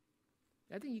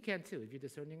 I think you can too, if you're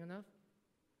discerning enough.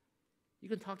 You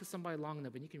can talk to somebody long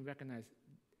enough and you can recognize,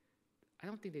 I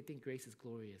don't think they think grace is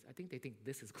glorious. I think they think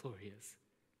this is glorious.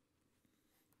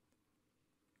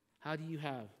 How do you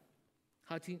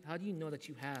know that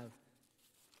you have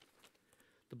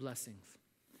the blessings?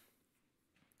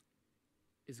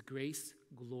 Is grace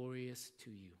glorious to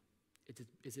you?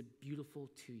 Is it beautiful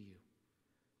to you?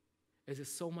 Is it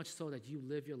so much so that you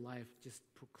live your life just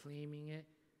proclaiming it,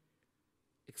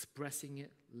 expressing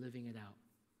it, living it out?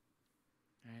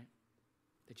 Right?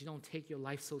 That you don't take your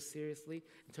life so seriously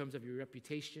in terms of your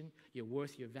reputation, your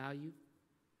worth, your value.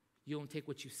 You don't take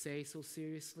what you say so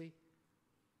seriously,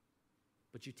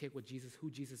 but you take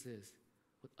who Jesus is,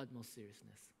 with utmost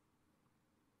seriousness.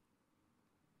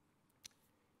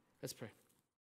 Let's pray.